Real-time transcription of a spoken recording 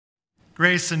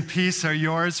Grace and peace are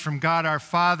yours from God our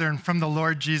Father and from the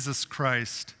Lord Jesus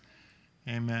Christ.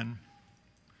 Amen.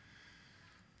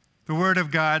 The Word of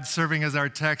God serving as our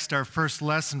text, our first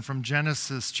lesson from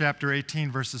Genesis chapter 18,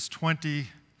 verses 20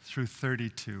 through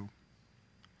 32.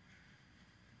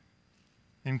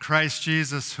 In Christ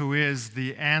Jesus, who is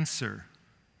the answer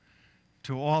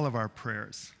to all of our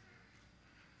prayers.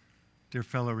 Dear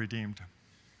fellow redeemed.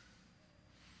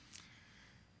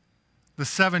 The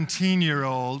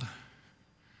 17-year-old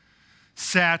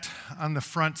sat on the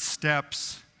front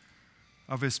steps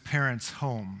of his parents'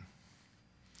 home.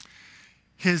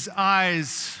 His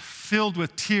eyes filled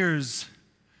with tears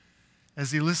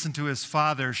as he listened to his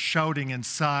father shouting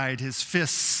inside, his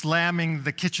fists slamming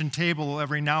the kitchen table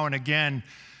every now and again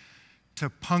to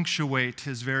punctuate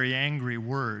his very angry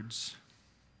words.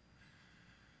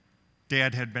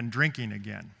 Dad had been drinking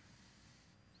again.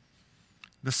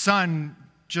 The son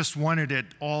just wanted it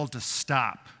all to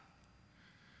stop.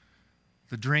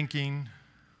 The drinking,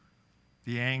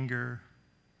 the anger,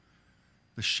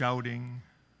 the shouting.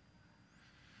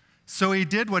 So he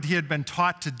did what he had been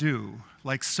taught to do,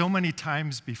 like so many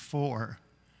times before.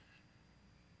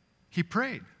 He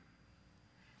prayed.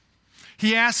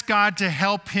 He asked God to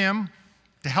help him,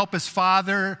 to help his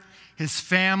father, his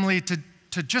family,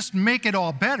 to just make it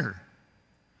all better.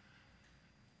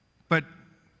 But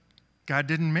God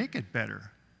didn't make it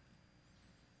better.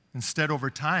 Instead, over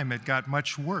time, it got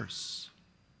much worse.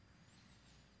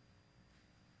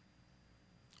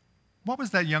 What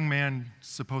was that young man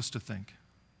supposed to think?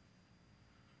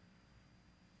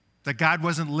 That God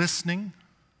wasn't listening?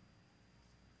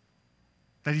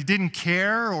 That he didn't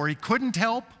care or he couldn't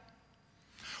help?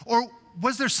 Or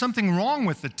was there something wrong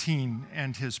with the teen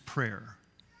and his prayer?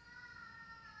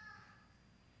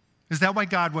 Is that why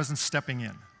God wasn't stepping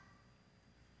in?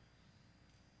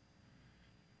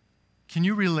 Can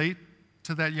you relate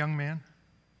to that young man?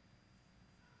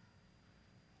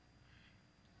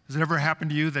 Has it ever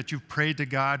happened to you that you've prayed to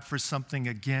God for something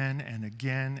again and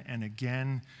again and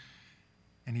again,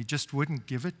 and he just wouldn't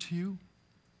give it to you?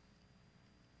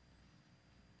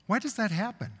 Why does that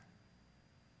happen?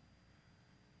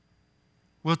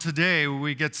 Well, today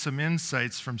we get some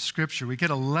insights from Scripture. We get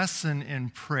a lesson in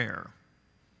prayer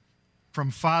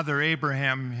from Father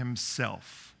Abraham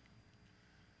himself,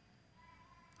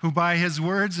 who by his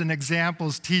words and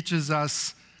examples teaches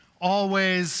us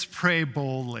always pray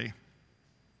boldly,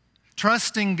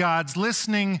 trusting God's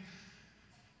listening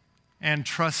and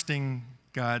trusting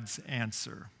God's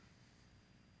answer.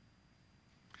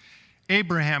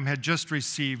 Abraham had just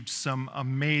received some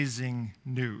amazing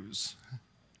news.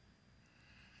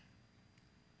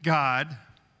 God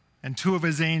and two of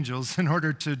his angels, in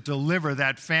order to deliver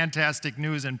that fantastic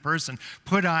news in person,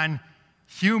 put on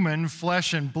human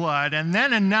flesh and blood, and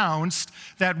then announced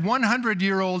that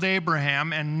 100-year-old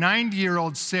Abraham and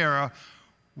 90-year-old Sarah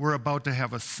were about to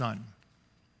have a son.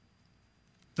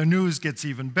 The news gets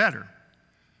even better,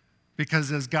 because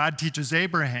as God teaches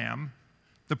Abraham,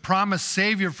 the promised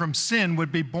Savior from sin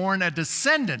would be born a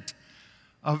descendant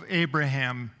of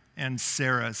Abraham and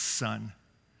Sarah's son.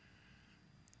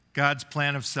 God's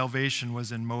plan of salvation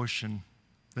was in motion.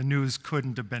 The news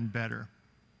couldn't have been better.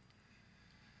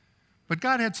 But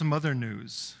God had some other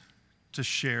news to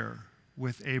share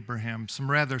with Abraham, some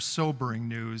rather sobering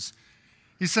news.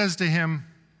 He says to him,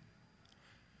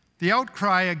 "The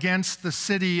outcry against the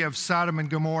city of Sodom and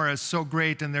Gomorrah is so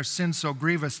great and their sin so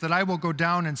grievous that I will go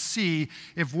down and see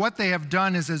if what they have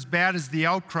done is as bad as the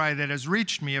outcry that has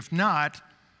reached me. If not,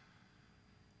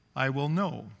 I will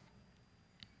know."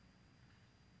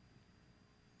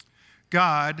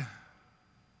 God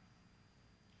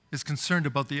is concerned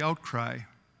about the outcry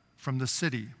from the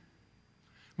city.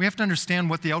 We have to understand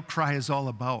what the outcry is all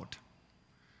about.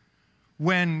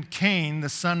 When Cain, the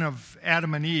son of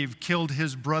Adam and Eve, killed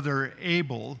his brother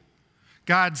Abel,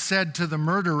 God said to the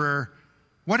murderer,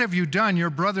 "What have you done?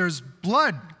 Your brother's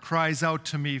blood cries out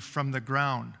to me from the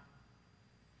ground."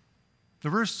 The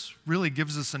verse really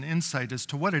gives us an insight as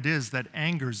to what it is that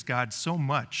angers God so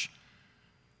much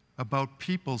about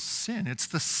people's sin. It's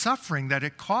the suffering that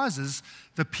it causes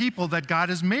the people that God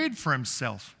has made for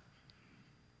himself.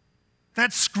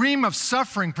 That scream of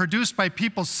suffering produced by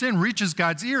people's sin reaches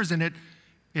God's ears, and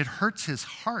it hurts his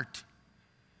heart.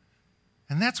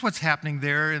 And that's what's happening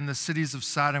there in the cities of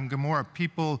Sodom and Gomorrah.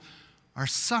 People are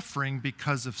suffering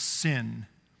because of sin.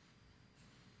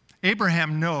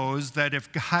 Abraham knows that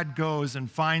if God goes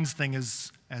and finds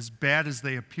things as bad as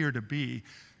they appear to be,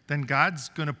 then God's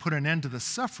going to put an end to the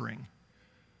suffering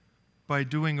by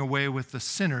doing away with the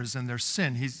sinners and their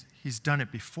sin. He's done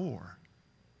it before.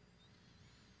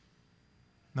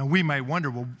 Now we might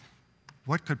wonder, well,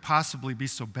 what could possibly be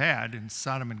so bad in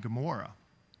Sodom and Gomorrah?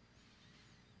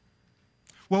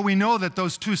 Well, we know that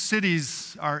those two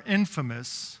cities are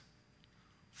infamous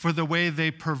for the way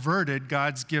they perverted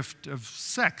God's gift of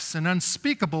sex in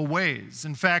unspeakable ways.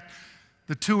 In fact,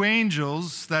 the two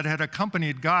angels that had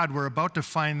accompanied God were about to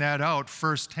find that out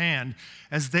firsthand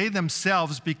as they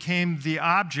themselves became the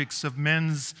objects of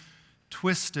men's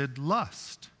twisted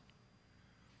lust.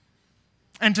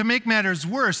 And to make matters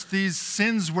worse, these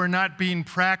sins were not being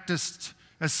practiced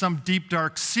as some deep,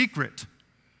 dark secret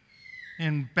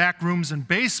in back rooms and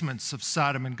basements of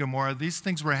Sodom and Gomorrah. These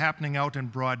things were happening out in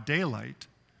broad daylight.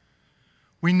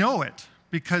 We know it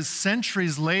because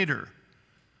centuries later,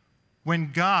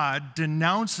 when God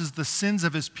denounces the sins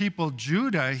of his people,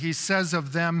 Judah, he says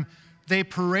of them, they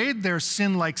parade their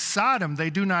sin like Sodom. They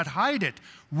do not hide it.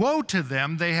 Woe to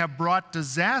them, they have brought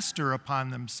disaster upon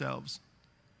themselves.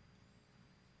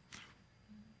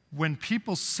 When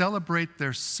people celebrate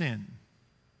their sin,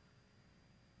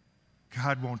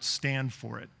 God won't stand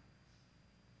for it.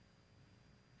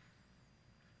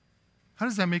 How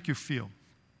does that make you feel?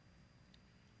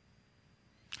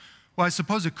 Well, I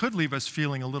suppose it could leave us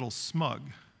feeling a little smug,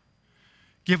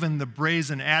 given the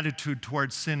brazen attitude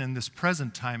towards sin in this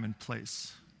present time and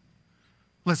place.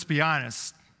 Let's be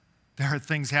honest, there are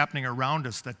things happening around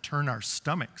us that turn our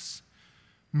stomachs.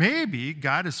 Maybe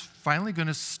God is finally going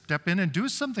to step in and do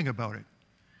something about it.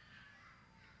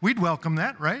 We'd welcome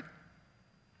that, right?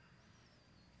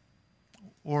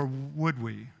 Or would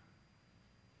we?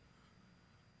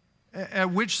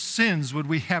 At which sins would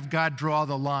we have God draw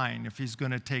the line if he's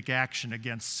going to take action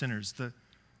against sinners? The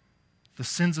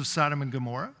sins of Sodom and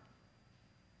Gomorrah?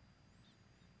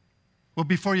 Well,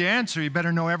 before you answer, you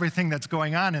better know everything that's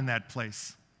going on in that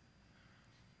place.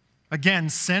 Again,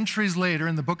 centuries later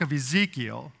in the book of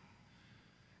Ezekiel,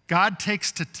 God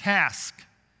takes to task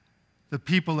the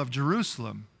people of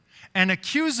Jerusalem and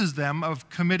accuses them of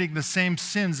committing the same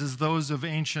sins as those of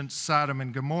ancient Sodom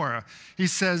and Gomorrah. He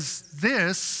says,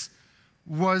 "This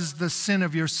was the sin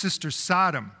of your sister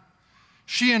Sodom.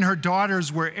 She and her daughters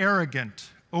were arrogant,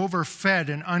 overfed,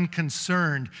 and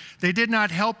unconcerned. They did not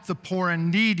help the poor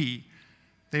and needy.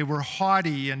 They were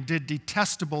haughty and did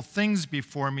detestable things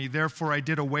before me. Therefore I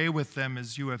did away with them,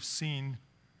 as you have seen."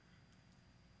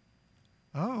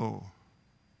 Oh.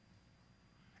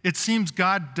 It seems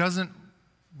God doesn't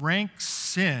rank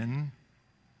sin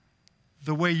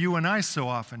the way you and I so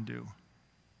often do.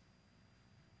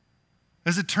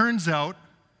 As it turns out,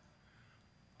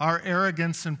 our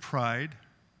arrogance and pride,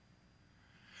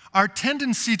 our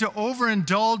tendency to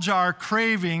overindulge our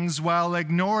cravings while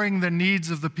ignoring the needs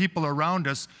of the people around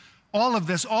us, all of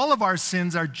this, all of our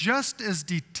sins are just as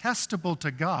detestable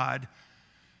to God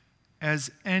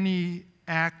as any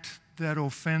act that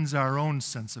offends our own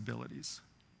sensibilities.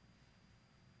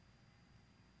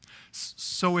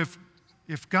 So if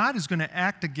God is going to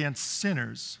act against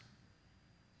sinners,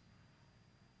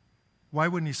 why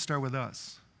wouldn't he start with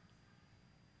us?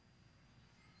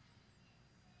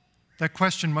 That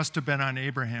question must have been on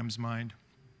Abraham's mind.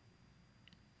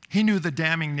 He knew the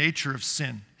damning nature of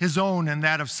sin, his own and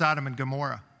that of Sodom and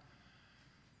Gomorrah.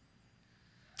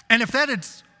 And if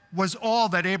that was all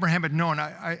that Abraham had known,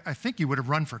 I think he would have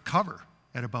run for cover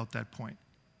at about that point.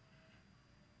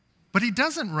 But he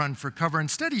doesn't run for cover.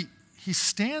 Instead, he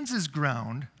stands his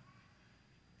ground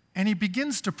and he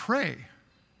begins to pray.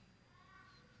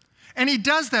 And he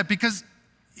does that because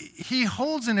he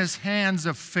holds in his hands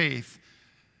of faith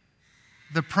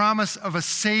the promise of a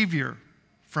Savior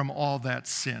from all that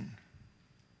sin.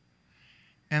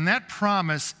 And that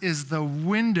promise is the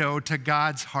window to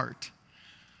God's heart,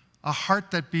 a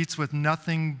heart that beats with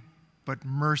nothing but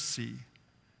mercy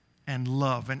and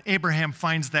love. And Abraham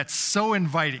finds that so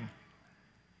inviting.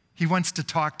 He wants to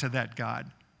talk to that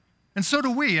God. And so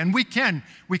do we, and we can.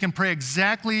 We can pray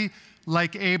exactly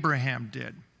like Abraham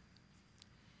did.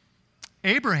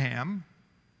 Abraham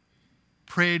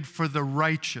prayed for the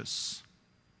righteous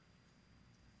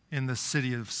in the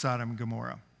city of Sodom and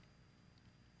Gomorrah.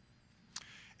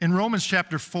 In Romans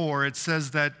chapter 4, it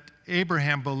says that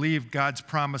Abraham believed God's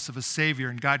promise of a Savior,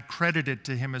 and God credited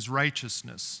to him as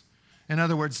righteousness. In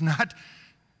other words,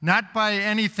 not by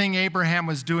anything Abraham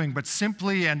was doing, but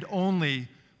simply and only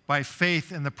by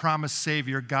faith in the promised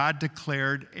Savior, God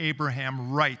declared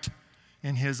Abraham right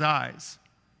in his eyes.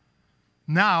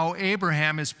 Now,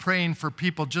 Abraham is praying for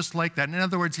people just like that. In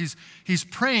other words, he's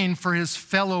praying for his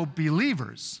fellow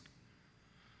believers.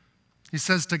 He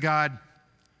says to God,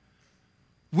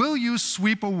 "Will you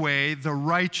sweep away the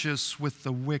righteous with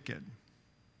the wicked?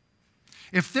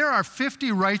 If there are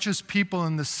 50 righteous people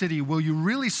in the city, will you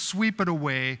really sweep it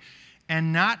away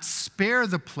and not spare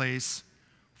the place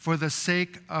for the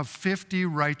sake of 50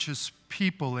 righteous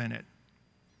people in it.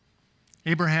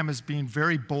 Abraham is being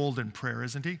very bold in prayer,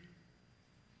 isn't he?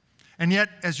 And yet,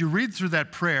 as you read through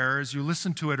that prayer, as you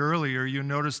listen to it earlier, you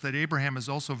notice that Abraham is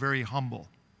also very humble.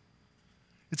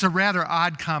 It's a rather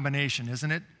odd combination,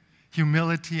 isn't it?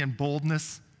 Humility and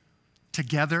boldness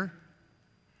together.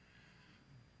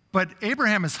 But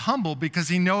Abraham is humble because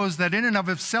he knows that in and of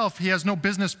himself, he has no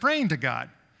business praying to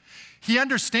God. He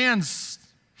understands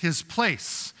his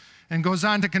place and goes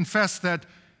on to confess that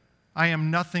I am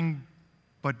nothing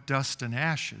but dust and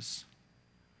ashes.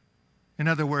 In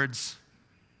other words,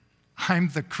 I'm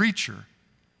the creature,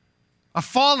 a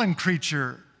fallen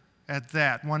creature at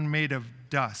that, one made of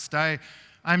dust.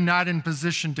 I'm not in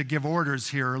position to give orders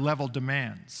here or level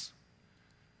demands.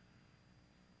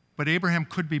 But Abraham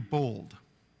could be bold,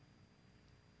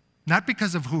 not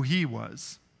because of who he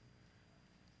was,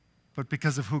 but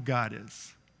because of who God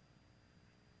is.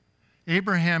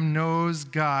 Abraham knows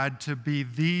God to be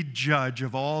the judge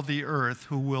of all the earth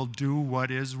who will do what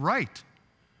is right.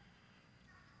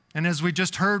 And as we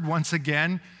just heard once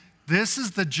again, this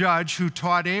is the judge who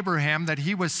taught Abraham that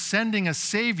he was sending a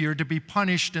Savior to be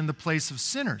punished in the place of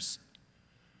sinners.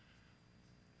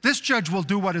 This judge will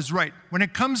do what is right. When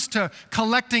it comes to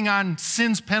collecting on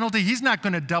sin's penalty, he's not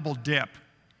going to double dip.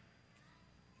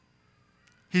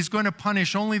 He's going to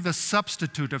punish only the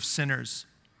substitute of sinners,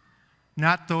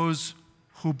 not those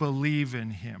who believe in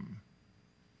him.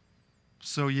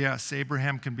 So yes,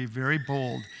 Abraham can be very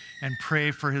bold and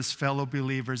pray for his fellow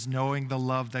believers, knowing the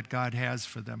love that God has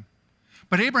for them.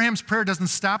 But Abraham's prayer doesn't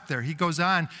stop there. He goes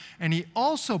on and he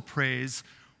also prays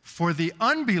for the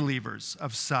unbelievers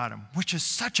of Sodom, which is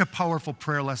such a powerful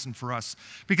prayer lesson for us.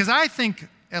 Because I think,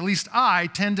 at least I,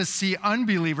 tend to see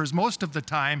unbelievers most of the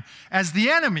time as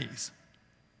the enemies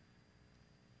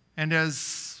and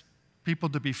as people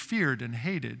to be feared and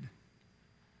hated.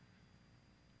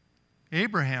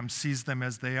 Abraham sees them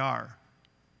as they are,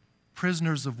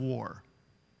 prisoners of war,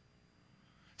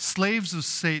 slaves of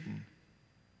Satan,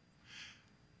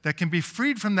 that can be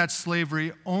freed from that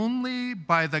slavery only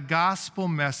by the gospel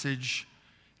message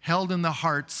held in the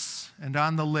hearts and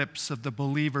on the lips of the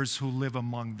believers who live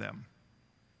among them.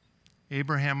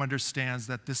 Abraham understands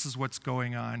that this is what's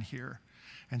going on here,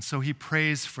 and so he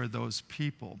prays for those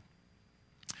people.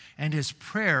 And his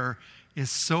prayer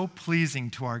is so pleasing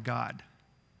to our God.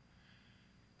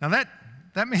 Now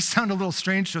that may sound a little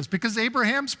strange to us because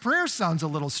Abraham's prayer sounds a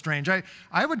little strange.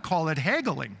 I would call it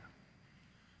haggling.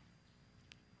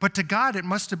 But to God, it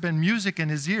must have been music in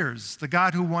his ears, the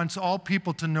God who wants all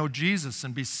people to know Jesus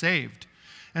and be saved.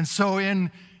 And so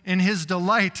in his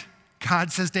delight,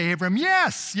 God says to Abraham,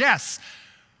 yes,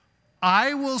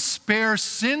 I will spare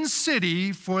Sin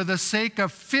City for the sake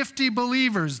of 50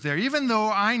 believers there. Even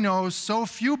though I know so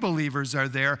few believers are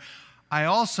there, I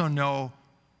also know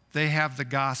they have the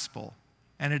gospel.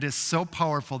 And it is so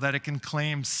powerful that it can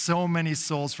claim so many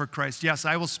souls for Christ. Yes,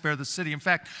 I will spare the city. In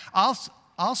fact,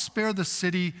 I'll spare the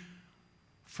city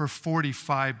for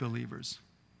 45 believers.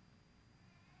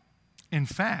 In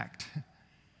fact,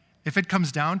 if it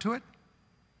comes down to it,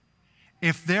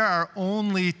 if there are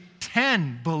only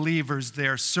 10 believers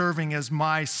there serving as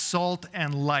my salt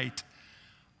and light,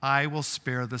 I will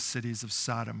spare the cities of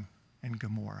Sodom and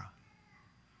Gomorrah.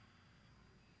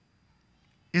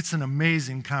 It's an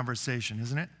amazing conversation,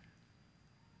 isn't it?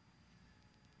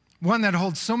 One that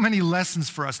holds so many lessons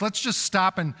for us. Let's just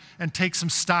stop and take some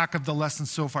stock of the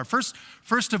lessons so far.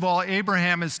 First of all,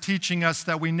 Abraham is teaching us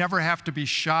that we never have to be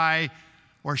shy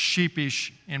or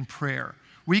sheepish in prayer.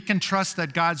 We can trust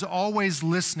that God's always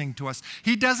listening to us.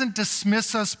 He doesn't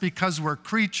dismiss us because we're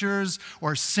creatures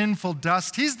or sinful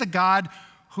dust. He's the God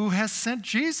who has sent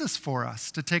Jesus for us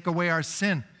to take away our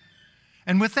sin.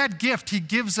 And with that gift, he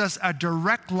gives us a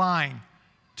direct line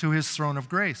to his throne of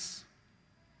grace.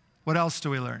 What else do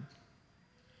we learn?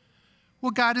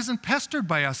 Well, God isn't pestered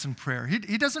by us in prayer.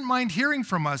 He doesn't mind hearing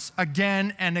from us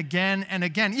again and again and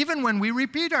again, even when we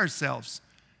repeat ourselves.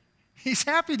 He's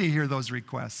happy to hear those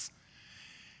requests.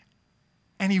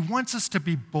 And he wants us to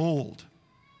be bold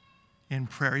in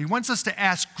prayer. He wants us to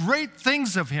ask great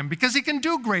things of him because he can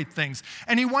do great things.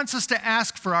 And he wants us to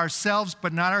ask for ourselves,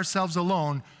 but not ourselves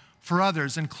alone, for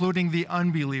others, including the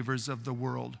unbelievers of the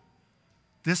world.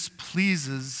 This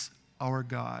pleases our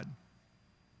God.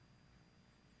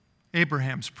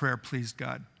 Abraham's prayer pleased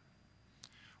God.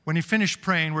 When he finished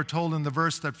praying, we're told in the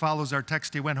verse that follows our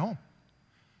text, he went home.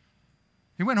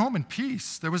 He went home in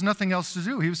peace. There was nothing else to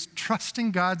do. He was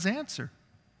trusting God's answer.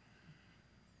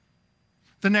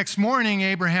 The next morning,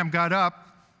 Abraham got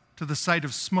up to the sight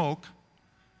of smoke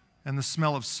and the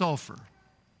smell of sulfur.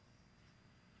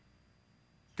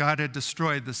 God had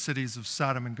destroyed the cities of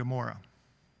Sodom and Gomorrah.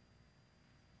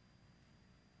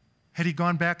 Had he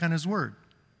gone back on his word?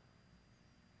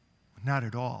 Not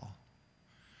at all.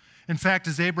 In fact,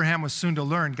 as Abraham was soon to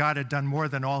learn, God had done more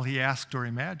than all he asked or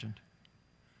imagined.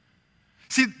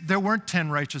 See, there weren't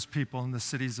 10 righteous people in the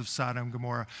cities of Sodom and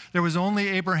Gomorrah. There was only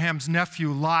Abraham's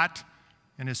nephew Lot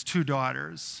and his 2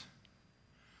 daughters.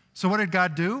 So what did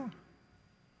God do?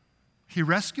 He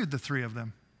rescued the 3 of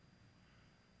them.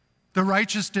 The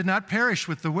righteous did not perish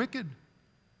with the wicked.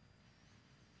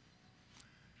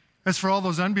 As for all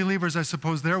those unbelievers, I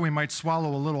suppose there we might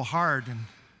swallow a little hard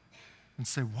and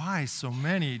say, why so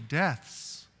many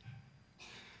deaths?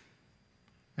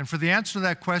 And for the answer to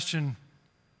that question,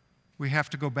 we have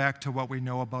to go back to what we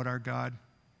know about our God.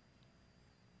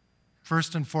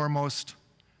 First and foremost,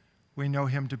 we know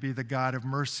him to be the God of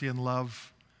mercy and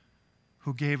love,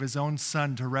 who gave his own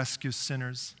Son to rescue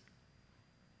sinners.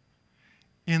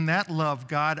 In that love,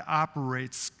 God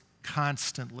operates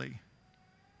constantly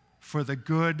for the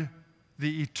good,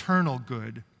 the eternal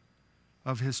good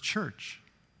of his church.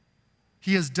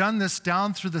 He has done this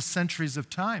down through the centuries of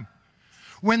time.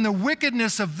 When the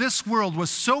wickedness of this world was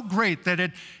so great that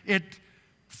it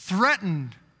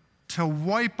threatened to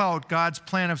wipe out God's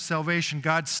plan of salvation,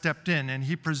 God stepped in and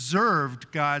he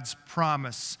preserved God's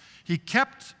promise. He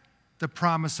kept the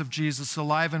promise of Jesus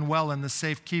alive and well in the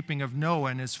safekeeping of Noah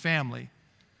and his family,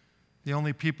 the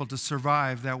only people to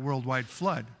survive that worldwide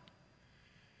flood.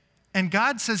 And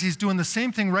God says he's doing the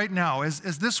same thing right now.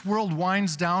 As this world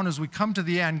winds down, as we come to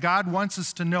the end, God wants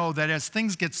us to know that as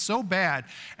things get so bad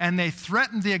and they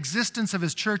threaten the existence of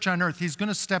his church on earth, he's going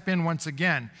to step in once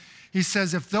again. He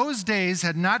says, if those days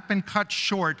had not been cut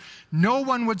short, no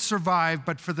one would survive,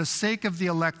 but for the sake of the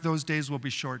elect, those days will be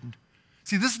shortened.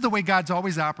 See, this is the way God's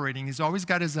always operating. He's always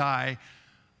got his eye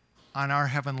on our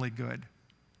heavenly good.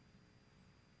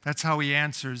 That's how he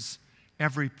answers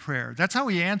every prayer. That's how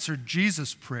he answered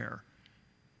Jesus' prayer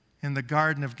in the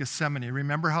Garden of Gethsemane.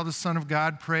 Remember how the Son of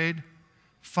God prayed?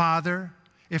 Father,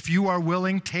 if you are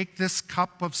willing, take this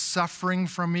cup of suffering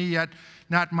from me, yet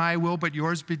not my will, but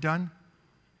yours be done.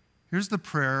 Here's the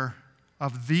prayer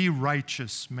of the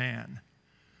righteous man.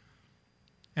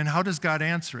 And how does God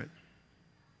answer it?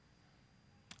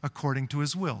 According to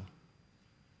his will.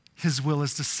 His will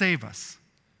is to save us.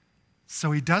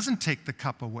 So he doesn't take the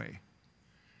cup away.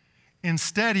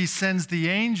 Instead, he sends the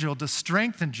angel to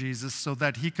strengthen Jesus so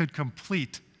that he could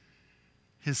complete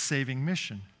his saving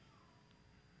mission.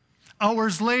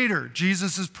 Hours later,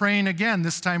 Jesus is praying again,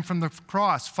 this time from the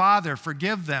cross. Father,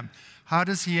 forgive them. How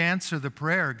does he answer the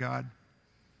prayer, God?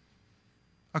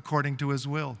 According to his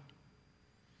will.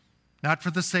 Not for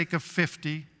the sake of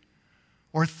 50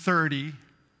 or 30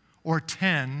 or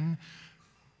 10,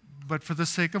 but for the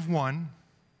sake of one,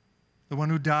 the one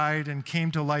who died and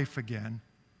came to life again.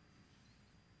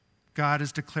 God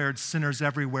has declared sinners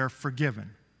everywhere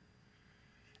forgiven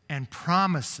and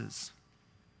promises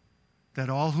that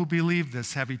all who believe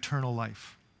this have eternal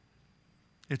life.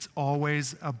 It's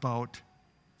always about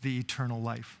the eternal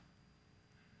life.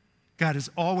 God is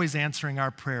always answering our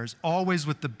prayers, always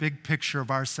with the big picture of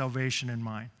our salvation in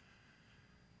mind.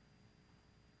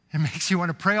 It makes you want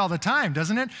to pray all the time,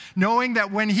 doesn't it? Knowing that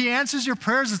when he answers your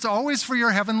prayers, it's always for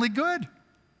your heavenly good.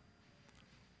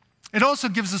 It also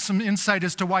gives us some insight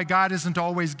as to why God isn't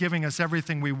always giving us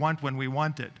everything we want when we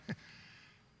want it.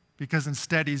 Because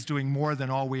instead, he's doing more than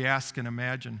all we ask and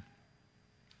imagine.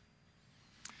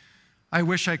 I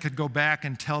wish I could go back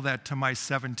and tell that to my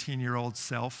 17-year-old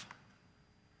self.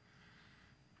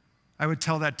 I would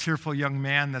tell that tearful young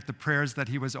man that the prayers that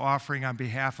he was offering on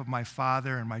behalf of my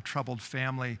father and my troubled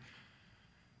family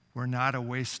were not a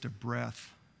waste of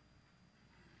breath.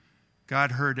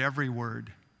 God heard every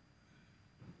word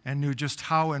and knew just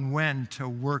how and when to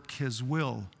work his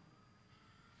will.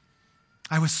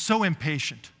 I was so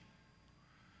impatient.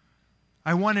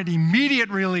 I wanted immediate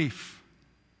relief.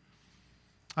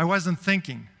 I wasn't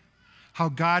thinking how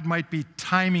God might be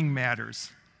timing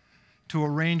matters to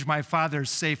arrange my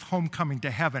father's safe homecoming to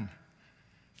heaven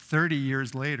 30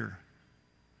 years later.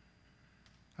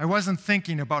 I wasn't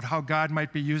thinking about how God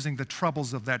might be using the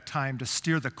troubles of that time to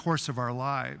steer the course of our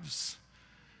lives,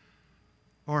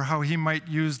 or how he might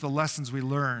use the lessons we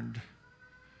learned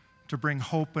to bring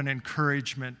hope and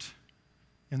encouragement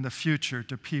in the future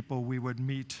to people we would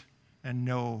meet and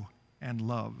know and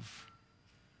love.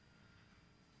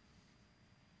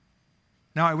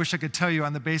 Now, I wish I could tell you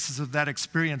on the basis of that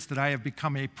experience that I have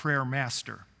become a prayer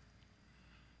master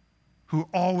who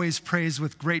always prays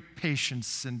with great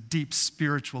patience and deep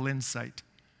spiritual insight.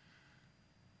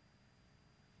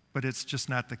 But it's just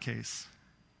not the case.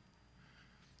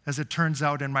 As it turns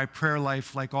out, in my prayer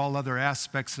life, like all other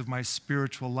aspects of my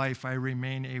spiritual life, I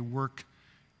remain a work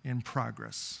in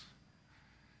progress,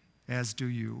 as do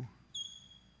you.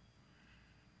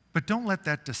 But don't let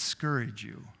that discourage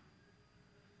you,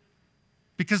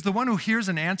 because the one who hears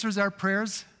and answers our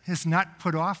prayers is not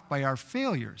put off by our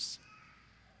failures.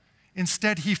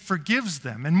 Instead, he forgives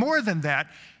them, and more than that,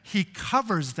 he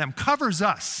covers them, covers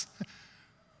us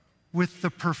with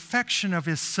the perfection of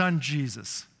his Son,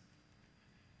 Jesus,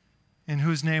 in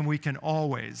whose name we can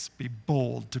always be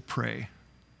bold to pray.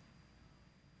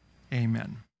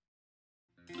 Amen.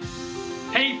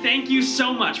 Hey, thank you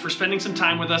so much for spending some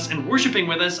time with us and worshiping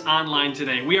with us online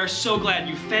today. We are so glad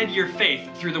you fed your faith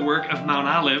through the work of Mount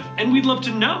Olive, and we'd love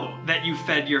to know that you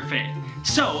fed your faith.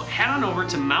 So head on over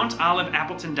to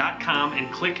mountoliveappleton.com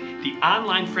and click the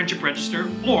online friendship register,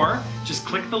 or just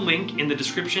click the link in the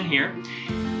description here.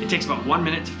 It takes about 1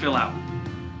 minute to fill out.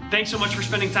 Thanks so much for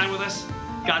spending time with us.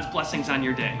 God's blessings on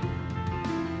your day.